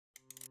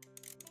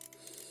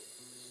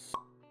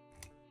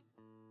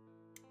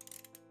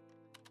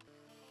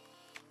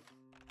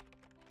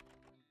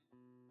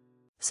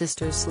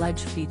Sister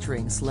Sledge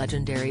featuring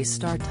legendary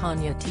star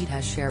Tanya Teet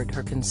has shared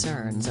her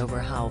concerns over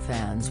how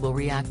fans will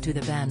react to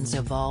the band's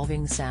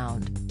evolving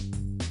sound.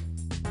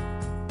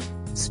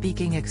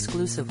 Speaking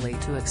exclusively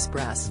to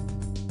Express.co.uk,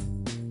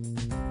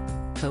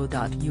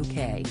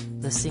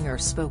 the singer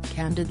spoke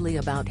candidly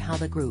about how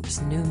the group's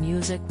new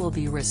music will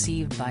be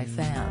received by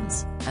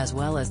fans, as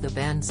well as the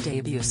band's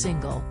debut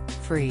single,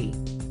 Free.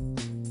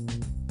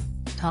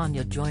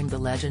 Tanya joined the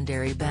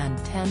legendary band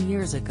 10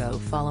 years ago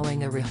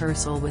following a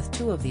rehearsal with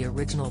two of the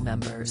original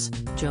members,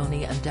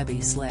 Joni and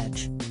Debbie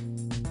Sledge.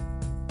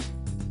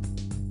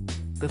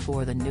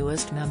 Before the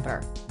newest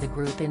member, the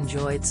group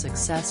enjoyed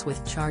success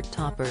with chart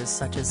toppers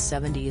such as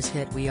 70s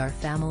hit We Are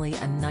Family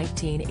and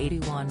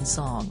 1981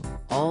 song,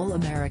 All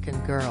American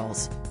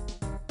Girls.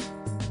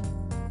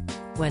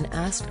 When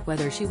asked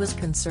whether she was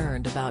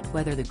concerned about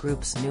whether the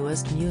group's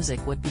newest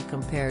music would be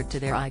compared to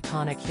their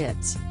iconic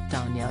hits,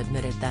 Tanya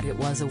admitted that it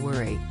was a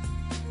worry.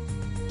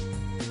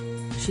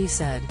 She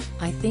said,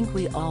 "I think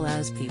we all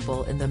as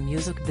people in the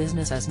music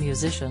business as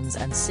musicians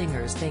and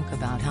singers think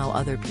about how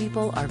other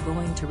people are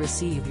going to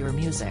receive your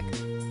music.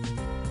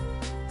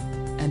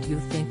 And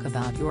you think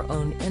about your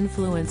own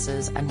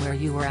influences and where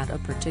you were at a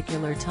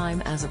particular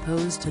time as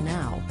opposed to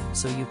now,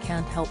 so you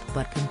can't help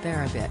but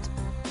compare a bit."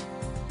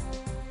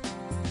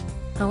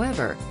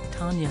 However,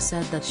 Tanya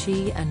said that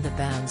she and the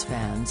band's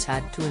fans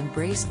had to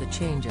embrace the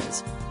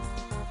changes.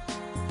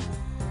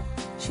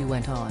 She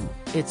went on,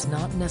 "It's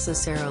not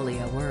necessarily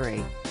a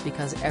worry,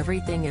 because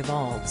everything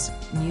evolves,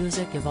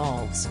 music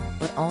evolves,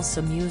 but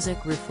also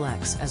music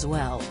reflects as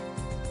well.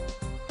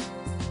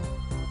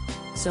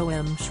 So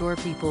I'm sure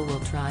people will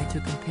try to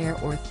compare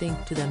or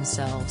think to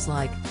themselves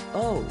like,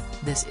 oh,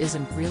 this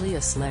isn't really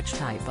a Sledge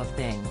type of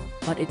thing,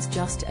 but it's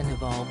just an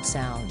evolved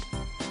sound.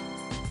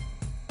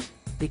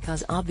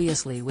 Because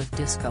obviously with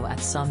disco at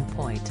some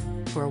point,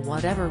 for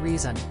whatever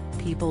reason,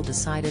 people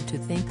decided to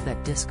think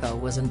that disco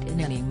wasn't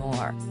in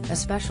anymore,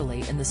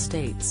 especially in the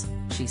States,"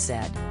 she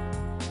said.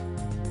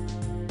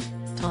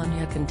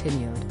 Tanya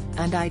continued,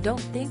 "And I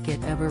don't think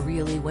it ever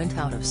really went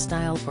out of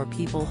style for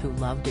people who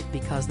loved it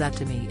because that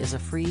to me is a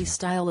free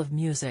style of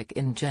music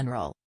in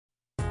general.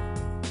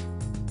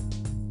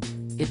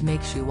 It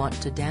makes you want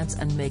to dance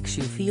and makes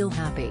you feel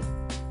happy.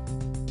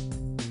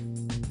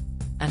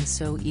 And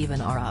so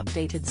even our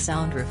updated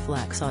sound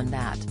reflects on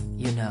that,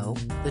 you know,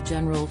 the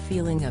general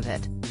feeling of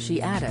it," she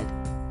added.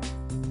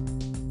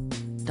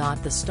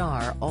 The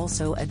star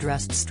also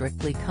addressed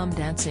Strictly Come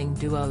Dancing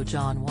duo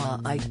John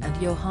White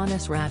and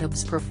Johannes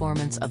Radob's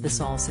performance of the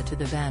salsa to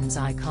the band's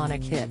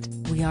iconic hit,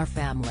 We Are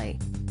Family.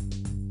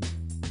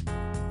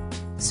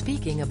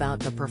 Speaking about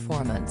the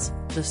performance,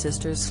 the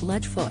Sister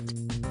Sledge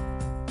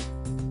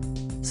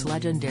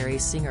legendary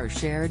singer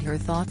shared her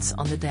thoughts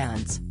on the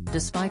dance,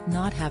 despite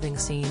not having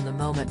seen the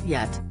moment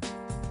yet.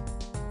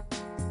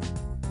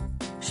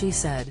 She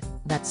said,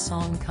 "That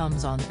song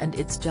comes on and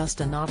it's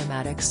just an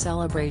automatic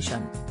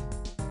celebration.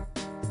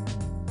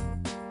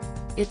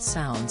 It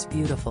sounds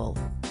beautiful.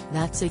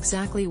 That's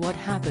exactly what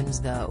happens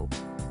though.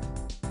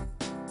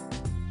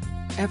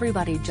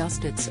 Everybody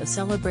it's a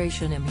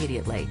celebration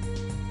immediately.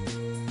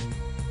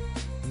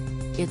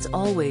 It's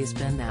always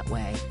been that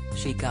way,"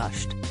 she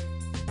gushed.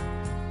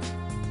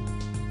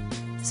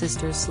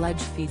 Sister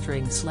Sledge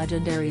featuring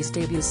Legendary's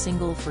debut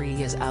single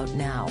Free is out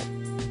now.